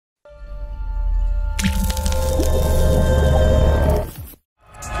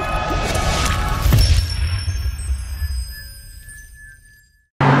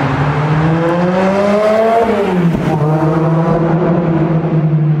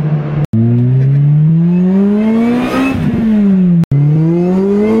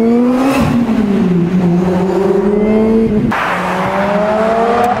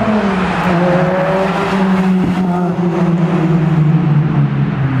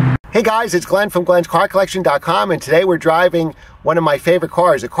Hey guys, it's Glenn from glenscarcollection.com, and today we're driving one of my favorite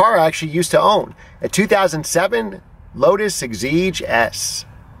cars, a car I actually used to own, a 2007 Lotus Exige S.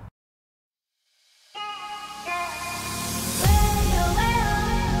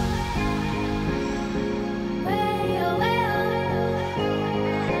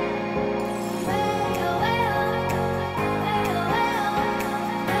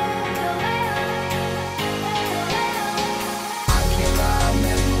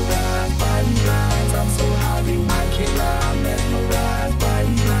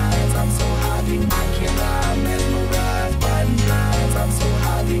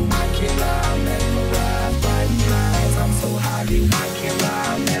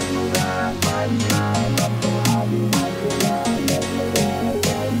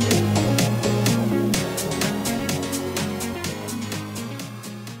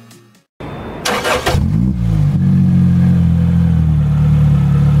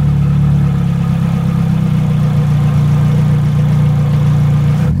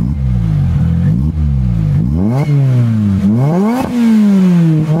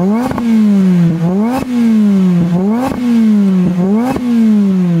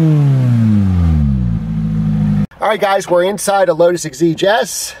 Alright guys, we're inside a Lotus Exige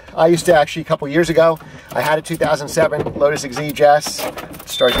S. I used to actually, a couple years ago, I had a 2007 Lotus Exige S.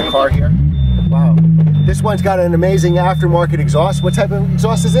 Start the car here. Wow. This one's got an amazing aftermarket exhaust. What type of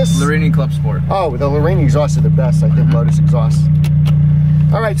exhaust is this? REINER Club Sport. Oh, the REINER exhausts are the best, I think, Lotus exhausts.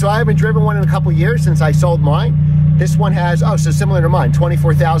 Alright, so I haven't driven one in a couple years since I sold mine. This one has, oh, so similar to mine,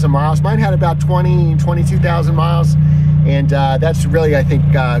 24,000 miles. Mine had about 22,000 miles. And that's really, I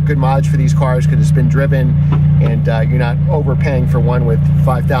think, good mileage for these cars because it's been driven and you're not overpaying for one with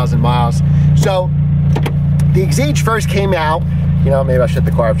 5,000 miles. So the Exige first came out, you know, maybe I'll shut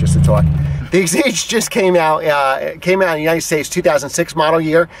the car off just to talk. The Exige just came out in the United States, 2006 model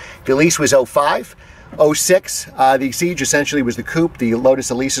year. The lease was 05. 06, the Exige essentially was the coupe. The Lotus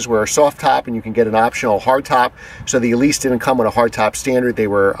Elises were a soft top, and you can get an optional hard top. So the Elise didn't come with a hard top standard; they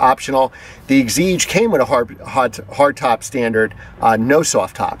were optional. The Exige came with a hard top standard, no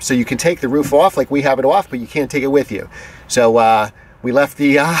soft top. So you can take the roof off, like we have it off, but you can't take it with you. So we left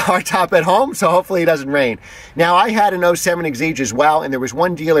the hard top at home, so hopefully it doesn't rain. Now, I had an 07 Exige as well, and there was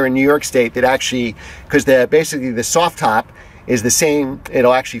one dealer in New York State that actually, because basically the soft top is the same,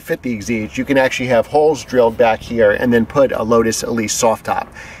 it'll actually fit the Exige. You can actually have holes drilled back here and then put a Lotus Elise soft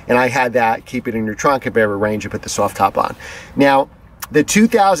top. And I had that, keep it in your trunk if ever rains, you put the soft top on. Now, the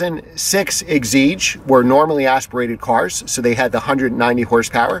 2006 Exige were normally aspirated cars, so they had the 190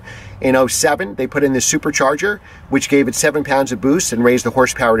 horsepower. In 07, they put in the supercharger, which gave it 7 pounds of boost and raised the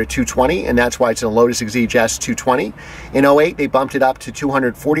horsepower to 220, and that's why it's a Lotus Exige S 220. In 08, they bumped it up to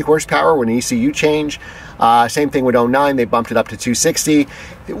 240 horsepower with an ECU change. Same thing with 09, they bumped it up to 260.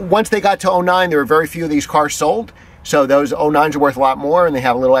 Once they got to 09, there were very few of these cars sold. So those 09s are worth a lot more, and they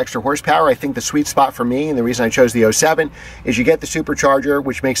have a little extra horsepower. I think the sweet spot for me, and the reason I chose the 07, is you get the supercharger,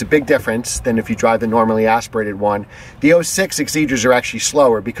 which makes a big difference than if you drive the normally aspirated one. The 06 Exiges are actually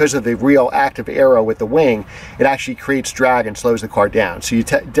slower because of the real active aero with the wing. It actually creates drag and slows the car down. So you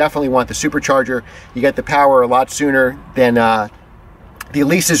definitely want the supercharger. You get the power a lot sooner than the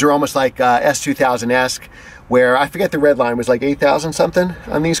Elises are almost like S2000-esque. Where I forget the red line was like 8,000 something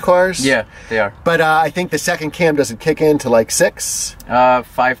on these cars. Yeah, they are. But I think the second cam doesn't kick in to like 6.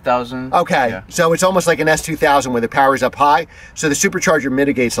 5,000. Okay, yeah. So it's almost like an S2000 where the power's up high. So the supercharger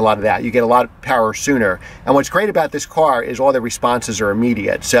mitigates a lot of that. You get a lot of power sooner. And what's great about this car is all the responses are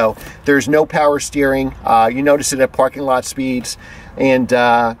immediate. So there's no power steering. You notice it at parking lot speeds,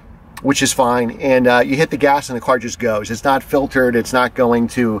 and which is fine, and you hit the gas and the car just goes. It's not filtered, it's not going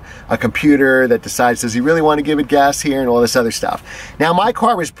to a computer that decides, does he really want to give it gas here, and all this other stuff. Now, my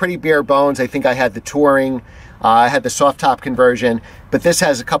car was pretty bare bones. I think I had the Touring, I had the soft top conversion, but this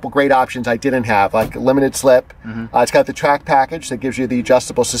has a couple great options I didn't have, like limited slip. It's got the track package that gives you the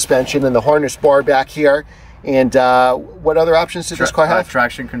adjustable suspension and the harness bar back here. And what other options did this car have?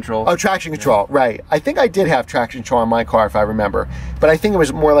 Traction control. Oh, traction control, yeah. Right. I think I did have traction control on my car, if I remember. But I think it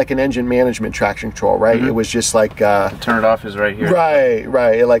was more like an engine management traction control, right? It was just like... turn it off is right here. Right,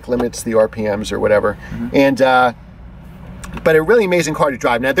 right. It like limits the RPMs or whatever. And... but a really amazing car to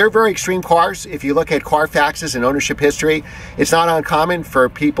drive. Now, they're very extreme cars. If you look at Carfaxes and ownership history, it's not uncommon for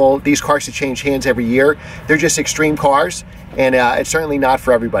these cars to change hands every year. They're just extreme cars, and it's certainly not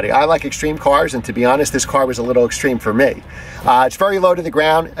for everybody. I like extreme cars, and to be honest, this car was a little extreme for me. It's very low to the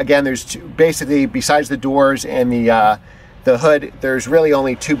ground. Again, there's basically, besides the doors and the the hood, there's really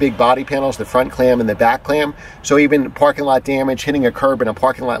only two big body panels, the front clam and the back clam. So even parking lot damage, hitting a curb in a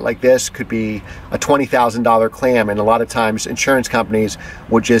parking lot like this could be a $20,000 clam. And a lot of times insurance companies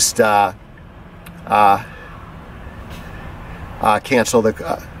will just cancel the...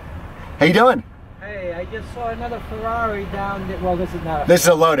 how you doing? Hey, I just saw another Ferrari down there. Well, this is not a... This is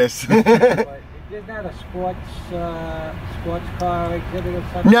a Lotus. Isn't that a sports car exhibit or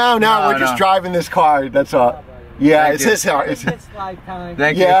something? No, we're just driving this car, that's all. Yeah, Thank it's you. his car. It's this lifetime.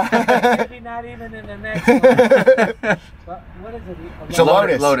 Thank Yeah. Maybe not even in the next one. But what is it? It's a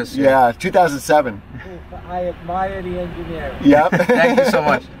Lotus. Lotus, yeah, 2007. I admire the engineering. Yep. Thank you so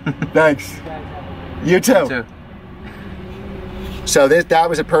much. Thanks. You guys have a You too. You too. So that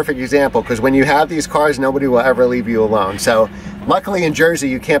was a perfect example, because when you have these cars, nobody will ever leave you alone. So luckily in Jersey,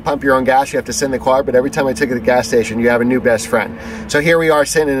 you can't pump your own gas. You have to send the car, but every time I take it to the gas station, you have a new best friend. So here we are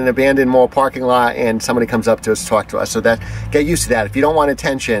sitting in an abandoned mall parking lot, and somebody comes up to us to talk to us. So get used to that. If you don't want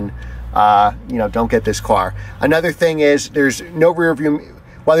attention, don't get this car. Another thing is there's no rear view.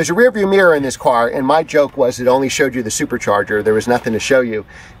 Well, there's a rear view mirror in this car, and my joke was it only showed you the supercharger. There was nothing to show you.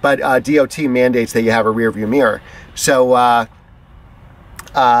 But DOT mandates that you have a rear view mirror. So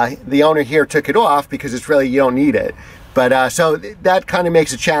the owner here took it off because it's really, you don't need it. But so that kind of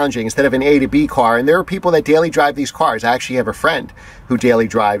makes it challenging instead of an A to B car. And there are people that daily drive these cars. I actually have a friend who daily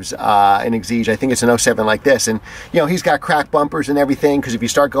drives an Exige. I think it's an 07 like this. And, he's got cracked bumpers and everything, because if you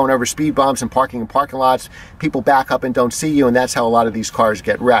start going over speed bumps and parking in parking lots, people back up and don't see you. And that's how a lot of these cars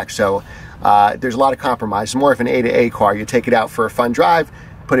get wrecked. So there's a lot of compromise. It's more of an A to A car. You take it out for a fun drive,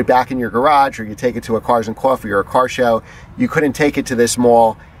 put it back in your garage, or you take it to a Cars and Coffee or a car show. You couldn't take it to this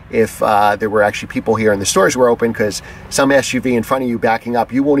mall if there were actually people here and the stores were open, because some SUV in front of you backing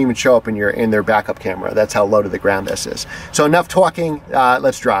up, you won't even show up in their backup camera. That's how low to the ground this is. So enough talking,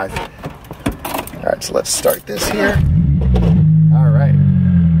 let's drive. All right, so let's start this here. All right.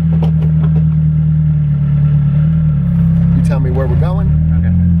 You tell me where we're going.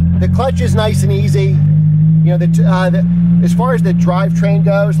 Okay. The clutch is nice and easy. As far as the drivetrain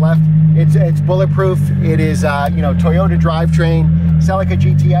goes, left, it's bulletproof. It is, Toyota drivetrain. Celica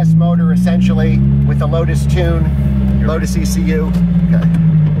GTS motor, essentially, with the Lotus tune, Lotus ECU. Okay.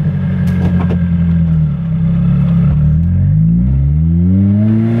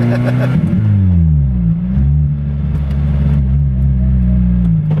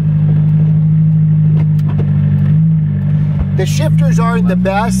 The shifters aren't the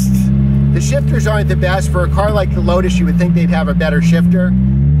best. The shifters aren't the best. For a car like the Lotus, you would think they'd have a better shifter.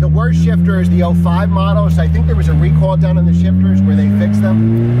 The worst shifter is the 05 model, so I think there was a recall done on the shifters where they fixed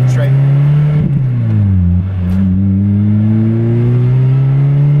them. Straight.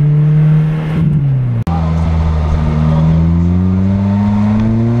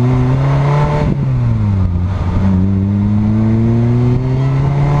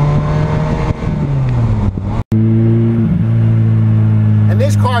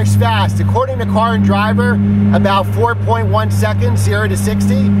 Fast. According to Car and Driver, about 4.1 seconds, 0 to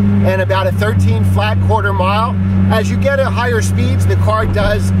 60, and about a 13 flat quarter mile. As you get at higher speeds, the car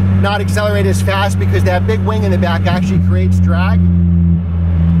does not accelerate as fast because that big wing in the back actually creates drag.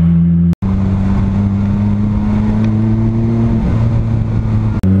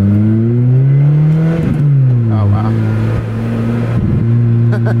 Oh, wow.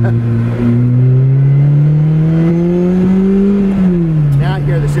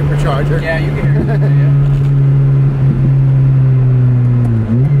 The supercharger. Yeah, you can hear it. Yeah.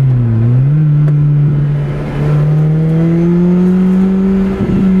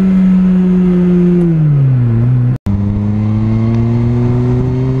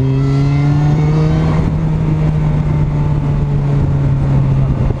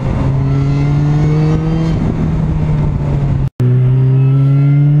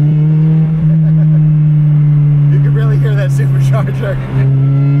 You can really hear that supercharger.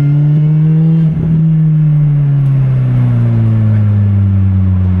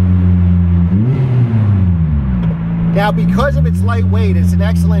 Now, because of its lightweight, it's an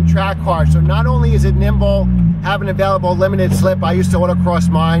excellent track car. So not only is it nimble, have an available limited slip. I used to autocross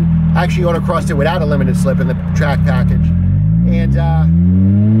mine. I actually autocrossed it without a limited slip in the track package. And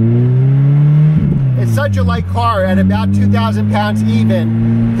it's such a light car. At about 2,000 pounds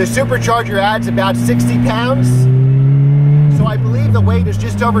even, the supercharger adds about 60 pounds. So I believe the weight is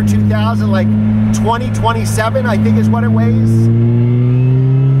just over 2,000, like 2027, I think is what it weighs.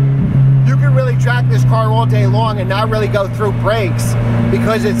 You can really track this car all day long and not really go through brakes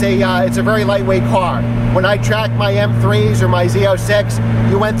because it's a very lightweight car. When I tracked my M3s or my Z06,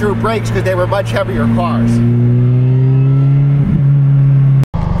 you went through brakes because they were much heavier cars.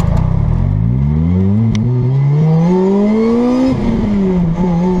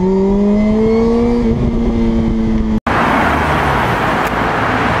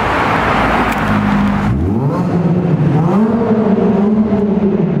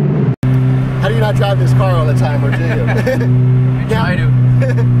 not drive this car all the time, or do you? I try to,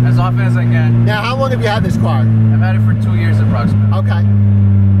 as often as I can. Now, how long have you had this car? I've had it for 2 years approximately. Okay.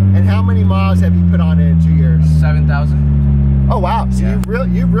 And how many miles have you put on it in 2 years? 7,000. Oh wow! So Yeah.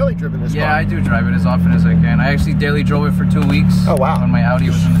 you've really driven this car. Yeah, I do drive it as often as I can. I actually daily drove it for 2 weeks. Oh wow! When my Audi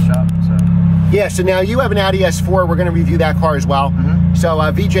was in the shop. So. Yeah. So now you have an Audi S4. We're going to review that car as well. So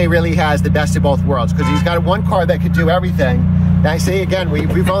VJ really has the best of both worlds because he's got one car that could do everything. And I say again,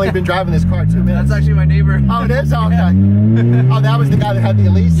 we've only been driving this car 2 minutes. That's actually my neighbor. Oh, it is? Oh, okay. Oh, that was the guy that had the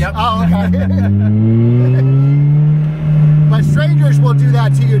Elise? Yep. Oh, okay. But strangers will do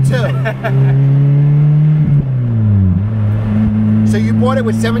that to you too. So you bought it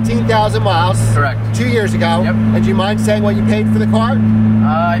with 17,000 miles. Correct. 2 years ago. Yep. And do you mind saying what you paid for the car?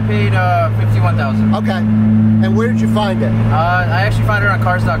 I paid $51,000. Okay. And where did you find it? I actually found it on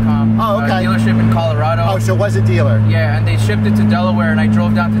cars.com. Oh, okay. Dealership in Colorado. Oh, so it was a dealer. Yeah, and they shipped it to Delaware, and I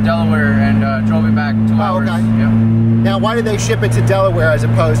drove down to Delaware and drove it back 2 hours. Okay. Yeah. Now, why did they ship it to Delaware as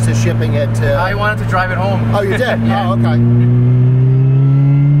opposed to shipping it to... I wanted to drive it home. Oh, you did? Yeah. Oh, okay.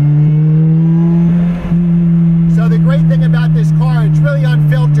 So the great thing about this car, it's really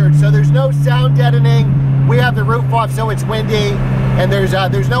unfiltered, so there's no sound deadening. We have the roof off so it's windy, and there's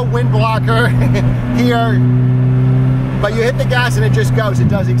no wind blocker here. But you hit the gas and it just goes. It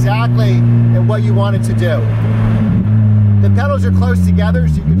does exactly what you want it to do. The pedals are close together,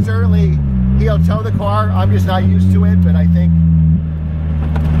 so you can certainly heel toe the car. I'm just not used to it, but I think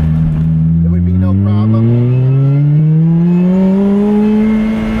it would be no problem.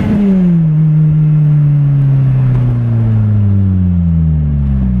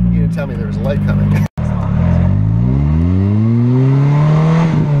 You didn't tell me there was a light coming.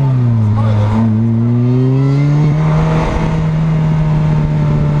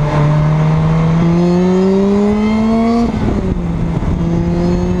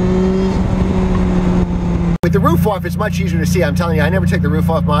 With the roof off, it's much easier to see. I'm telling you, I never took the roof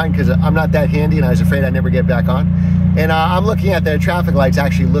off mine because I'm not that handy and I was afraid I'd never get back on. And I'm looking at the traffic lights,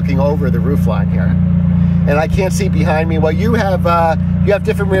 actually looking over the roof line here. And I can't see behind me. Well, you have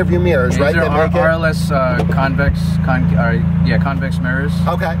different rear view mirrors, right? These are RLS convex mirrors.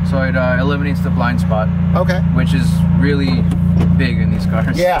 Okay. So it eliminates the blind spot. Okay. Which is really big in these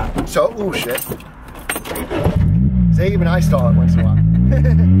cars. Yeah. So, oh shit. See, even I stall it once in a while.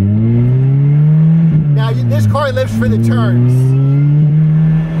 Now, this car lives for the turns.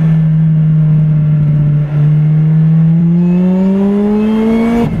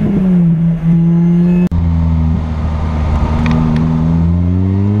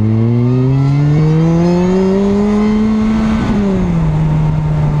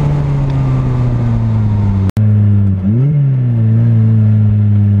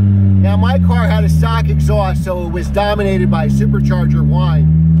 Now, my car had a stock exhaust, so it was dominated by supercharger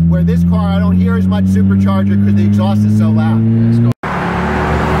whine. Where this car, I don't hear as much supercharger because the exhaust is so loud. Let's go.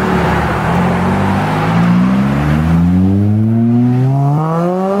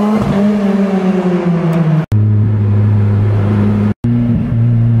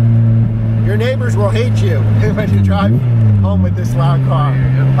 Your neighbors will hate you when you drive home with this loud car.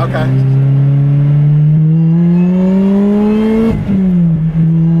 Okay.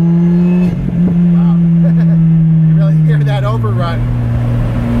 Wow. You really hear that overrun.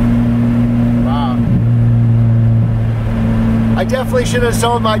 I definitely should have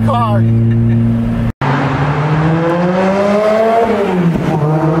sold my car.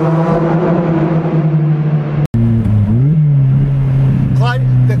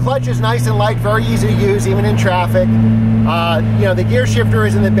 The clutch is nice and light, very easy to use, even in traffic. You know, the gear shifter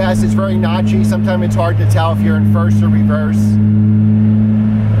isn't the best. It's very notchy. Sometimes it's hard to tell if you're in first or reverse.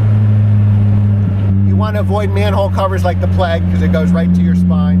 You want to avoid manhole covers like the plague because it goes right to your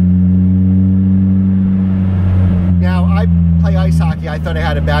spine. Now, I play ice hockey. I thought I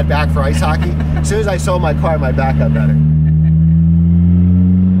had a bad back for ice hockey. As soon as I sold my car, my back got better.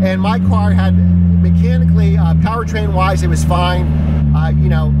 And my car had, mechanically, powertrain-wise, it was fine. You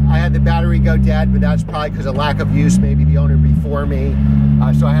know, I had the battery go dead, but that's probably because of lack of use, maybe the owner before me.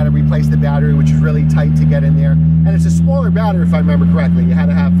 So I had to replace the battery, which is really tight to get in there. And it's a smaller battery, if I remember correctly. You had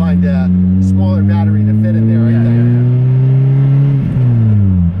to find a smaller battery to fit in there, I think.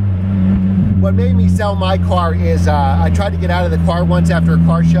 What made me sell my car is I tried to get out of the car once after a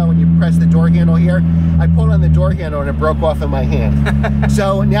car show, and you press the door handle here. I pulled on the door handle and it broke off in my hand.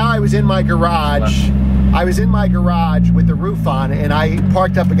 So now I was in my garage. With the roof on, and I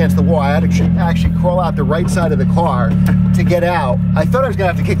parked up against the wall. I had to actually crawl out the right side of the car to get out. I thought I was going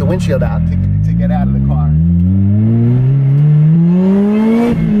to have to kick the windshield out to get out of the car.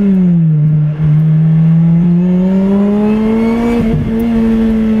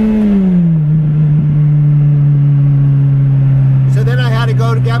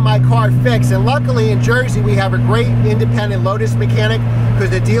 car fixed. And luckily in Jersey, we have a great independent Lotus mechanic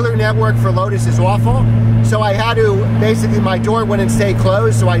because the dealer network for Lotus is awful. So I had to, basically my door wouldn't stay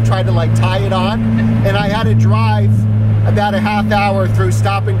closed, so I tried to like tie it on. And I had to drive about a half hour through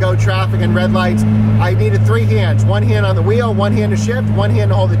stop and go traffic and red lights. I needed 3 hands, 1 hand on the wheel, 1 hand to shift, 1 hand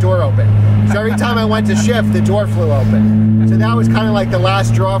to hold the door open. So every time I went to shift, the door flew open. So that was kind of like the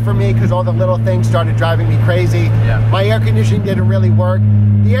last straw for me because all the little things started driving me crazy. Yeah. My air conditioning didn't really work.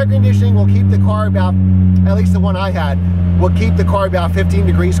 The air conditioning will keep the car about, at least the one I had, will keep the car about 15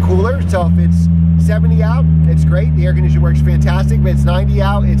 degrees cooler. So if it's 70 out, it's great. The air conditioning works fantastic. But it's 90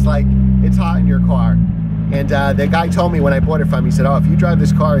 out, it's like, it's hot in your car. And the guy told me when I bought it from him, he said, oh, if you drive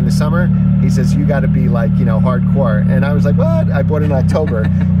this car in the summer, he says, you got to be like, you know, hardcore. And I was like, what? I bought it in October.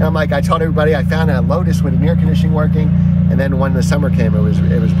 And I'm like, I told everybody I found a Lotus with an air conditioning working. And then when the summer came, it was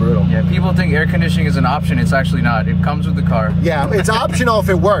brutal. Yeah, people think air conditioning is an option. It's actually not. It comes with the car. Yeah, it's optional if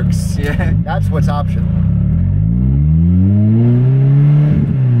it works. Yeah. That's what's optional.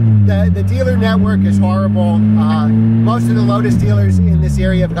 The dealer network is horrible. Most of the Lotus dealers in this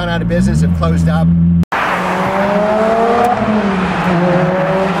area have gone out of business, have closed up.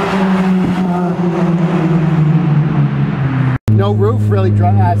 No roof really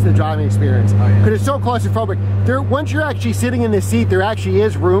adds to the driving experience because it's so claustrophobic. Once you're actually sitting in the seat, there actually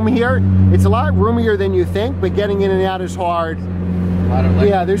is room here. It's a lot roomier than you think, but getting in and out is hard.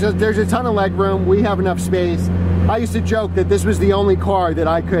 Yeah, there's a ton of leg room. We have enough space. I used to joke that this was the only car that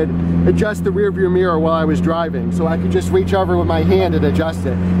I could adjust the rear view mirror while I was driving, so I could just reach over with my hand and adjust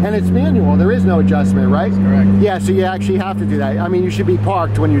it. And it's manual, there is no adjustment, right? Correct. Yeah, so you actually have to do that. I mean, you should be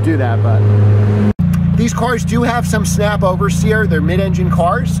parked when you do that, but... These cars do have some snap oversteer. They're mid-engine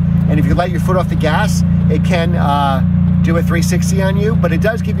cars, and if you let your foot off the gas, it can do a 360 on you, but it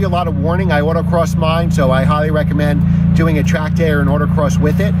does give you a lot of warning. I autocross mine, so I highly recommend doing a track day or an autocross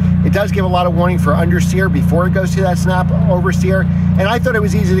with it. It does give a lot of warning for understeer before it goes to that snap oversteer, and I thought it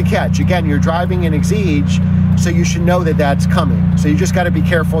was easy to catch. Again, you're driving an Exige, so you should know that that's coming. So you just got to be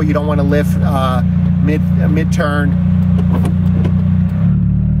careful. You don't want to lift mid-turn.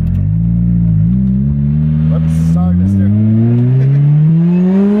 Whoops, sorry, mister.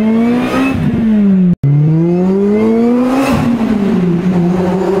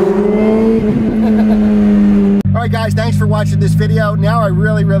 Alright guys, thanks for watching this video. Now I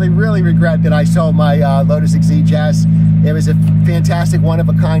really regret that I sold my Lotus Exige S. It was a fantastic,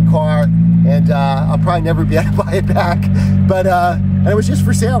 one-of-a-kind car, and I'll probably never be able to buy it back. But and it was just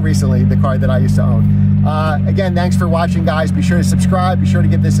for sale recently, the car that I used to own. Again, thanks for watching, guys. Be sure to subscribe. Be sure to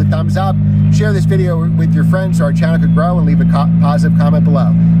give this a thumbs up. Share this video with your friends so our channel could grow, and leave a positive comment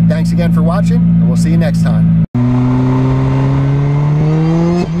below. Thanks again for watching, and we'll see you next time.